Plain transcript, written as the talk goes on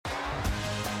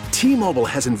T-Mobile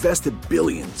has invested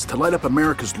billions to light up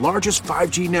America's largest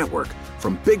 5G network,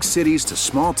 from big cities to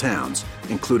small towns,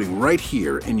 including right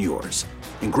here in yours.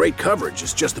 And great coverage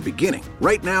is just the beginning.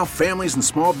 Right now, families and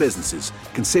small businesses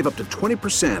can save up to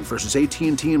 20% versus AT&T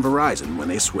and Verizon when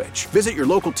they switch. Visit your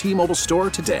local T-Mobile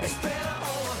store today.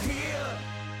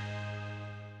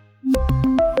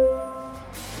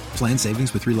 Plan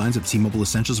savings with 3 lines of T-Mobile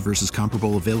Essentials versus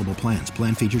comparable available plans.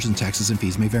 Plan features and taxes and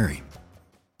fees may vary.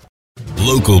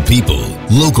 Local people,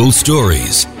 local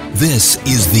stories. This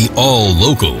is the All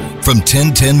Local from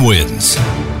 1010 Wins.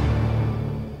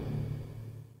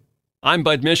 I'm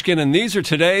Bud Mishkin, and these are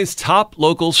today's top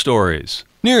local stories.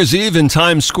 New Year's Eve in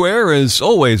Times Square is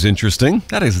always interesting.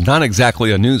 That is not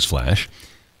exactly a newsflash.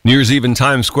 New Year's Eve in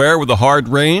Times Square with a hard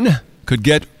rain could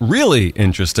get really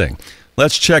interesting.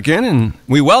 Let's check in, and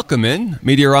we welcome in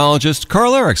meteorologist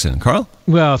Carl Erickson. Carl?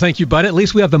 Well, thank you, Bud. At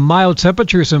least we have the mild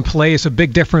temperatures in place, a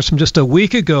big difference from just a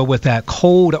week ago with that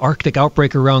cold Arctic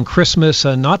outbreak around Christmas.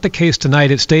 Not the case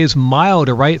tonight. It stays mild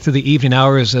right through the evening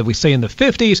hours, we say in the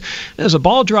 50s. As the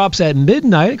ball drops at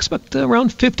midnight, expect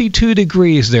around 52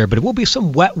 degrees there. But it will be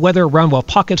some wet weather around, while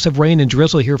pockets of rain and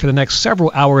drizzle here for the next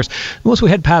several hours. Once we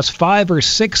head past 5 or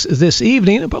 6 this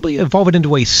evening, it'll probably evolve it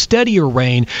into a steadier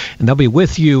rain, and they'll be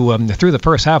with you through the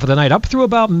first half of the night, up through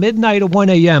about midnight at 1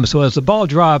 a.m. So as the ball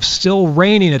drops, still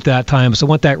raining at that time. So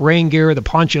want that rain gear, the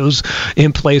ponchos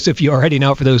in place if you are heading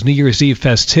out for those New Year's Eve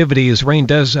festivities. Rain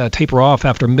does taper off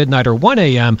after midnight or 1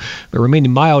 a.m., but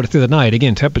remaining mild through the night.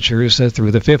 Again, temperatures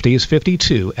through the 50s,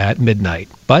 52 at midnight.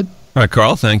 Bud? All right,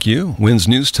 Carl, thank you. Wins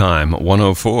News Time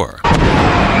 104.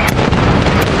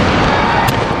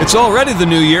 It's already the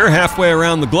new year, halfway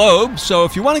around the globe, so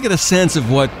if you want to get a sense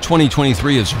of what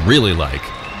 2023 is really like,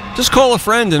 just call a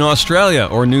friend in Australia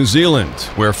or New Zealand,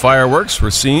 where fireworks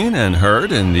were seen and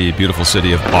heard in the beautiful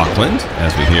city of Auckland,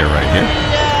 as we hear right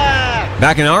here.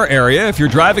 Back in our area, if you're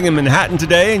driving in Manhattan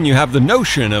today and you have the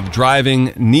notion of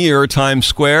driving near Times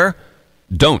Square,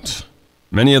 don't.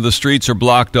 Many of the streets are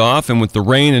blocked off, and with the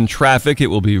rain and traffic, it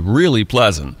will be really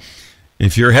pleasant.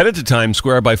 If you're headed to Times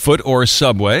Square by foot or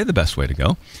subway, the best way to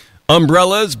go.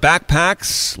 Umbrellas,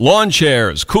 backpacks, lawn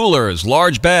chairs, coolers,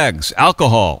 large bags,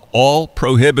 alcohol, all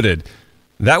prohibited.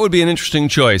 That would be an interesting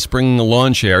choice, bringing a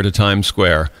lawn chair to Times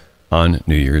Square on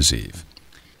New Year's Eve.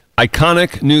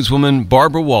 Iconic newswoman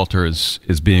Barbara Walters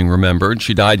is being remembered.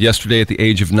 She died yesterday at the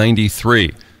age of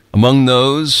 93. Among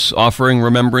those offering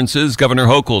remembrances, Governor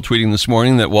Hochul tweeting this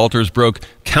morning that Walters broke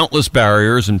countless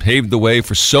barriers and paved the way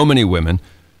for so many women.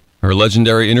 Her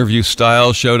legendary interview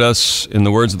style showed us, in the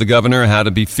words of the governor, how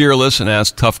to be fearless and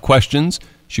ask tough questions.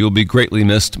 She will be greatly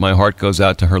missed. My heart goes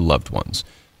out to her loved ones.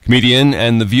 Comedian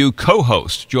and The View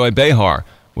co-host Joy Behar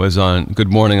was on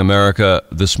Good Morning America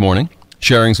this morning,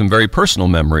 sharing some very personal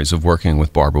memories of working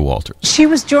with Barbara Walters. She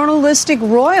was journalistic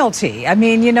royalty. I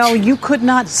mean, you could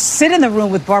not sit in the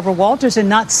room with Barbara Walters and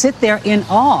not sit there in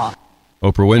awe.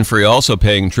 Oprah Winfrey also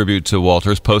paying tribute to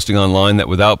Walters, posting online that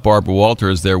without Barbara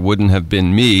Walters, there wouldn't have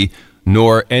been me,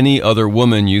 nor any other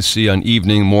woman you see on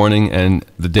Evening, Morning, and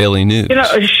the Daily News.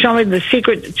 Showing the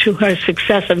secret to her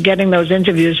success of getting those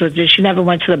interviews was that she never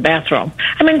went to the bathroom.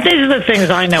 I mean, these are the things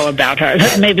I know about her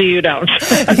that maybe you don't.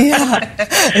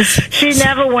 Yeah. She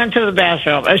never went to the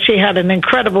bathroom. She had an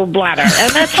incredible bladder.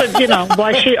 And that's what,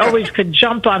 why she always could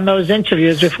jump on those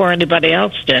interviews before anybody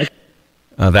else did.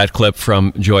 That clip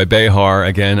from Joy Behar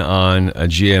again on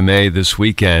GMA this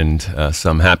weekend.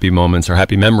 Some happy moments, or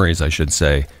happy memories, I should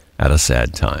say, at a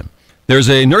sad time. There's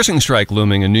a nursing strike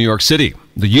looming in New York City.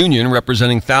 The union,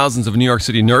 representing thousands of New York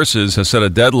City nurses, has set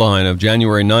a deadline of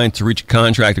January 9th to reach a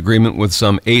contract agreement with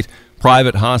some 8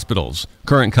 private hospitals.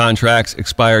 Current contracts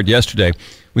expired yesterday.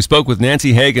 We spoke with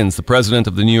Nancy Hagans, the president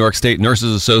of the New York State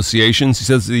Nurses Association. She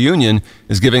says the union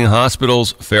is giving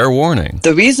hospitals fair warning.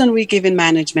 The reason we're giving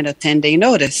management a 10-day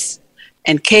notice,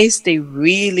 in case they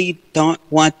really don't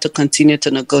want to continue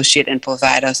to negotiate and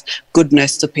provide us good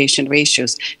nurse-to-patient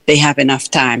ratios, they have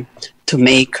enough time to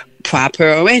make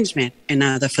proper arrangement in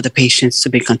order for the patients to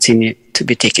be continued to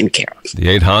be taken care of. The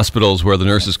 8 hospitals where the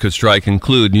nurses could strike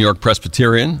include New York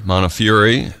Presbyterian,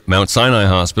 Montefiore, Mount Sinai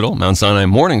Hospital, Mount Sinai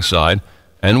Morningside,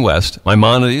 and West,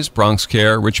 Maimonides, Bronx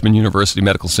Care, Richmond University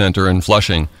Medical Center, and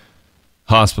Flushing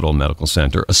Hospital Medical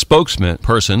Center. A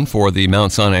spokesperson for the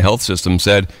Mount Sinai Health System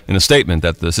said in a statement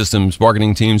that the system's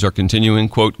bargaining teams are continuing,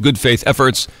 quote, good faith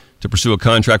efforts to pursue a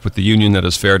contract with the union that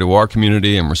is fair to our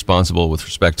community and responsible with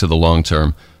respect to the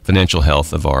long-term financial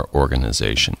health of our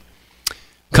organization.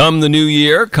 Come the new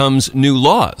year comes new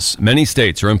laws. Many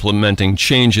states are implementing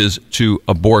changes to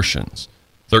abortions.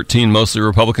 13 mostly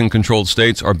Republican-controlled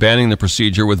states are banning the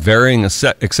procedure with varying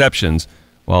exceptions,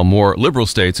 while more liberal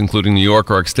states, including New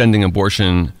York, are extending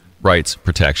abortion rights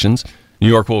protections. New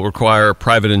York will require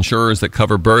private insurers that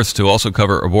cover births to also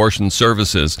cover abortion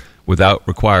services without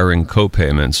requiring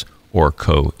co-payments or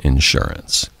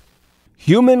co-insurance.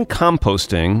 Human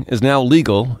composting is now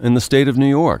legal in the state of New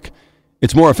York.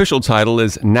 Its more official title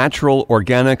is natural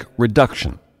organic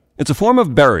reduction. It's a form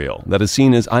of burial that is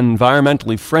seen as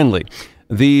environmentally friendly.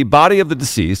 The body of the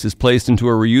deceased is placed into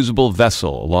a reusable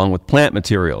vessel along with plant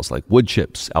materials like wood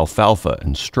chips, alfalfa,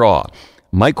 and straw.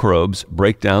 Microbes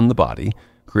break down the body,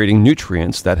 creating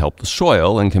nutrients that help the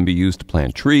soil and can be used to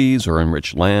plant trees or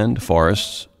enrich land,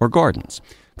 forests, or gardens.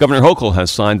 Governor Hochul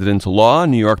has signed it into law.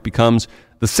 New York becomes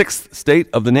the 6th state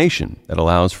of the nation that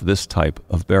allows for this type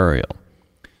of burial.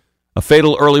 A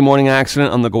fatal early morning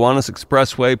accident on the Gowanus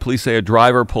Expressway. Police say a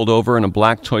driver pulled over in a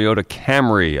black Toyota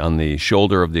Camry on the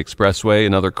shoulder of the expressway.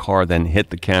 Another car then hit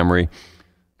the Camry.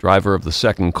 Driver of the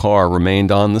second car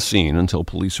remained on the scene until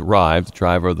police arrived. The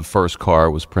driver of the first car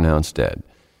was pronounced dead.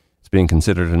 Being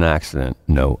considered an accident,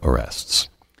 no arrests.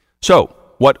 So,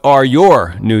 what are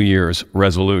your New Year's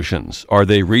resolutions? Are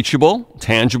they reachable,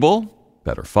 tangible,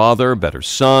 better father, better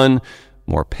son,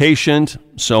 more patient,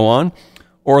 so on?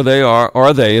 Or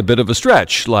are they a bit of a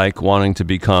stretch, like wanting to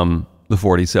become the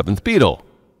 47th Beatle?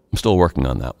 I'm still working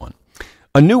on that one.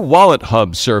 A new Wallet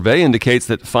Hub survey indicates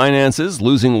that finances,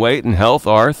 losing weight, and health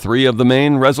are 3 of the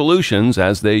main resolutions,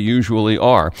 as they usually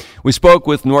are. We spoke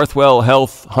with Northwell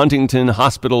Health Huntington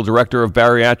Hospital Director of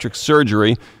Bariatric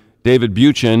Surgery, David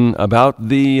Buchan, about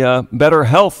the Better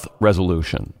Health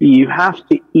resolution. You have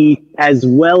to eat as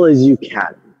well as you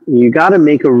can. You got to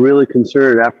make a really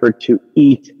concerted effort to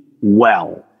eat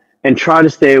well and try to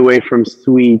stay away from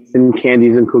sweets and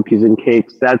candies and cookies and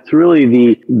cakes. That's really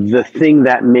the thing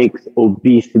that makes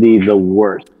obesity the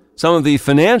worst. Some of the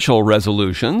financial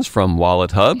resolutions from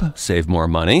Wallet Hub: save more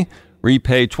money,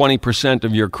 repay 20%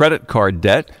 of your credit card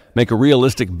debt, make a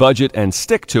realistic budget and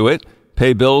stick to it,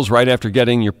 pay bills right after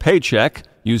getting your paycheck,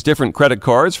 use different credit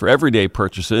cards for everyday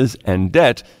purchases and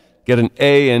debt, get an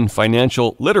A in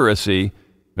financial literacy,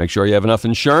 make sure you have enough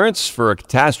insurance for a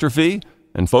catastrophe,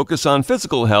 and focus on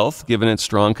physical health, given its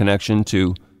strong connection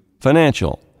to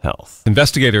financial health.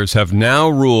 Investigators have now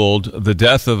ruled the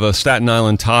death of a Staten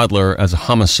Island toddler as a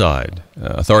homicide.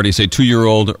 Authorities say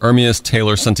 2-year-old Ermias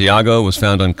Taylor Santiago was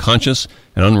found unconscious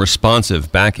and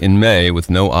unresponsive back in May with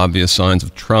no obvious signs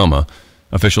of trauma.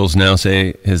 Officials now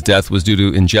say his death was due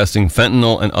to ingesting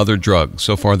fentanyl and other drugs.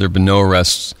 So far, there have been no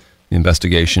arrests. The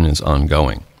investigation is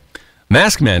ongoing.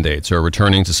 Mask mandates are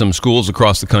returning to some schools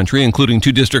across the country, including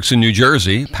 2 districts in New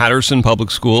Jersey, Patterson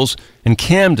Public Schools and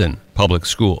Camden Public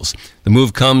Schools. The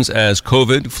move comes as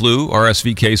COVID, flu,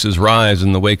 RSV cases rise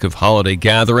in the wake of holiday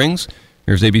gatherings.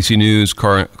 Here's ABC News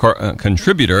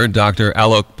contributor Dr.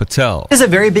 Alok Patel. It's a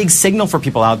very big signal for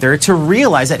people out there to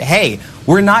realize that, hey,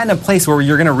 we're not in a place where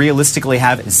you're going to realistically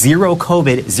have 0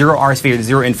 COVID, 0 RSV, or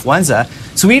 0 influenza.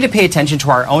 So we need to pay attention to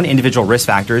our own individual risk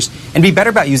factors and be better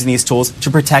about using these tools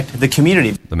to protect the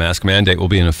community. The mask mandate will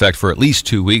be in effect for at least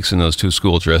 2 weeks in those 2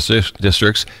 school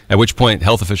districts, at which point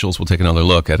health officials will take another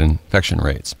look at infection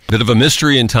rates. A bit of a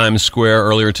mystery in Times Square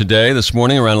earlier today. This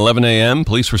morning around 11 a.m.,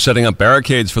 police were setting up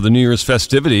barricades for the New Year's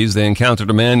festivities. They encountered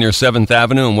a man near 7th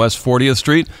Avenue and West 40th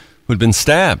Street who had been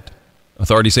stabbed.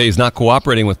 Authorities say he's not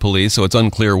cooperating with police, so it's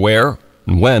unclear where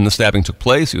and when the stabbing took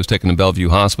place. He was taken to Bellevue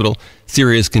Hospital.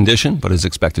 Serious condition, but is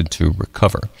expected to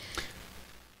recover.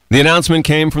 The announcement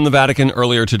came from the Vatican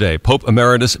earlier today. Pope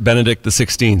Emeritus Benedict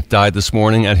XVI died this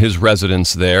morning at his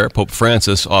residence there. Pope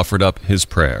Francis offered up his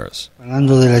prayers.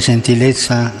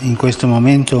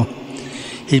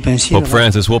 Pope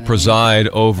Francis will preside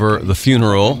over the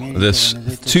funeral this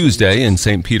Tuesday in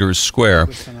St. Peter's Square.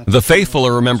 The faithful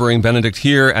are remembering Benedict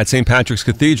here at St. Patrick's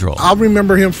Cathedral. I'll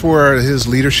remember him for his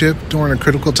leadership during a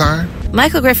critical time.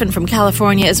 Michael Griffin from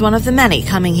California is one of the many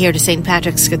coming here to St.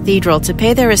 Patrick's Cathedral to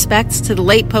pay their respects to the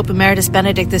late Pope Emeritus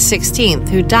Benedict XVI,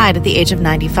 who died at the age of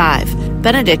 95.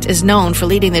 Benedict is known for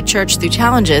leading the church through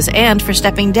challenges and for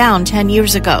stepping down 10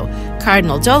 years ago.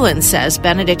 Cardinal Dolan says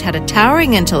Benedict had a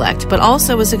towering intellect, but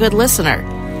also was a good listener.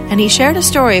 And he shared a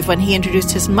story of when he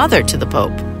introduced his mother to the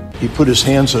Pope. He put his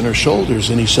hands on her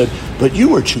shoulders and he said, "But you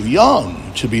were too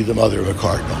young to be the mother of a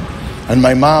cardinal." And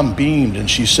my mom beamed and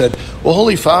she said, "Well,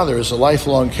 Holy Father, as a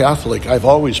lifelong Catholic, I've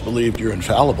always believed you're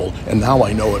infallible, and now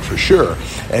I know it for sure."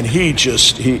 And he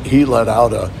let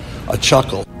out a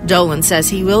chuckle. Dolan says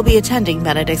he will be attending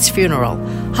Benedict's funeral.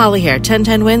 Holly Hare,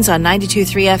 1010 Wins on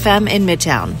 92.3 FM in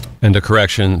Midtown. And a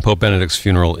correction, Pope Benedict's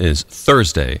funeral is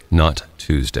Thursday, not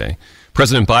Tuesday.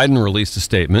 President Biden released a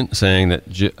statement saying that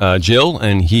Jill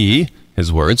and he,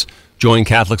 his words, join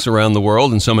Catholics around the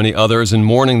world and so many others in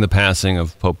mourning the passing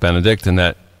of Pope Benedict, and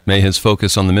that May his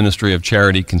focus on the ministry of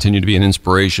charity continue to be an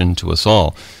inspiration to us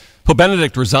all. Pope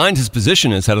Benedict resigned his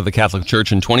position as head of the Catholic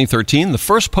Church in 2013, the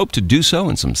first pope to do so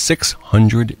in some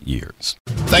 600 years.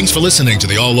 Thanks for listening to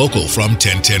the All Local from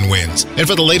 1010 Wins. And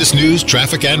for the latest news,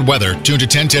 traffic, and weather, tune to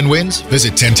 1010 Wins,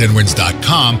 visit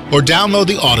 1010wins.com, or download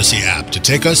the Odyssey app to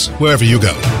take us wherever you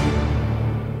go.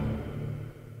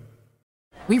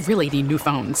 We really need new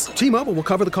phones. T-Mobile will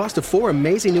cover the cost of 4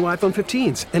 amazing new iPhone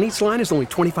 15s, and each line is only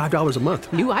 $25 a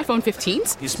month. New iPhone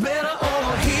 15s? It's better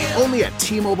over here. Only at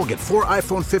T-Mobile, get 4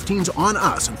 iPhone 15s on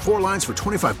us and 4 lines for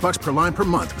 $25 per line per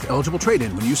month with eligible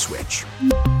trade-in when you switch.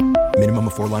 Minimum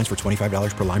of 4 lines for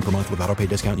 $25 per line per month with autopay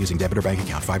discount using debit or bank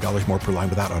account. $5 more per line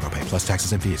without autopay, plus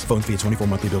taxes and fees. Phone fee at 24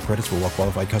 monthly bill credits for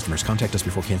well-qualified customers. Contact us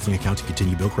before canceling account to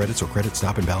continue bill credits or credit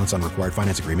stop and balance on required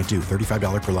finance agreement due.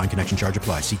 $35 per line connection charge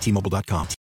applies. See T-Mobile.com.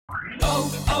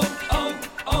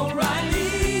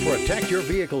 O'Reilly. Protect your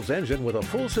vehicle's engine with a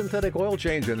full synthetic oil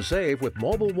change and save with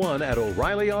Mobil 1 at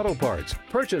O'Reilly Auto Parts.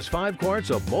 Purchase 5 quarts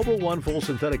of Mobil 1 full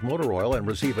synthetic motor oil and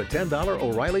receive a $10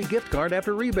 O'Reilly gift card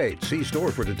after rebate. See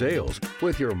store for details.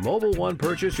 With your Mobil 1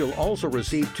 purchase, you'll also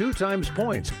receive 2 times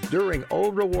points during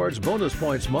O Rewards Bonus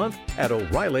Points Month at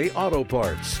O'Reilly Auto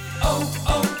Parts.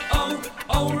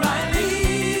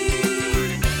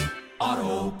 O'Reilly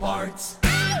Auto Parts.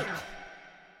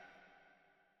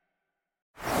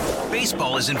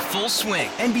 Baseball is in full swing.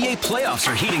 NBA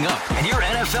playoffs are heating up, and your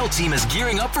NFL team is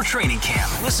gearing up for training camp.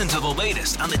 Listen to the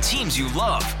latest on the teams you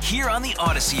love here on the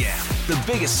Odyssey app. The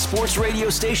biggest sports radio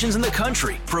stations in the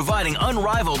country, providing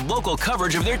unrivaled local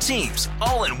coverage of their teams,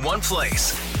 all in one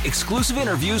place. Exclusive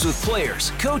interviews with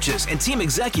players, coaches, and team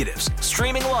executives,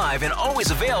 streaming live and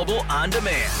always available on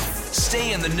demand.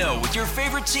 Stay in the know with your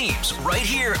favorite teams right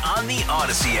here on the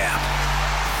Odyssey app.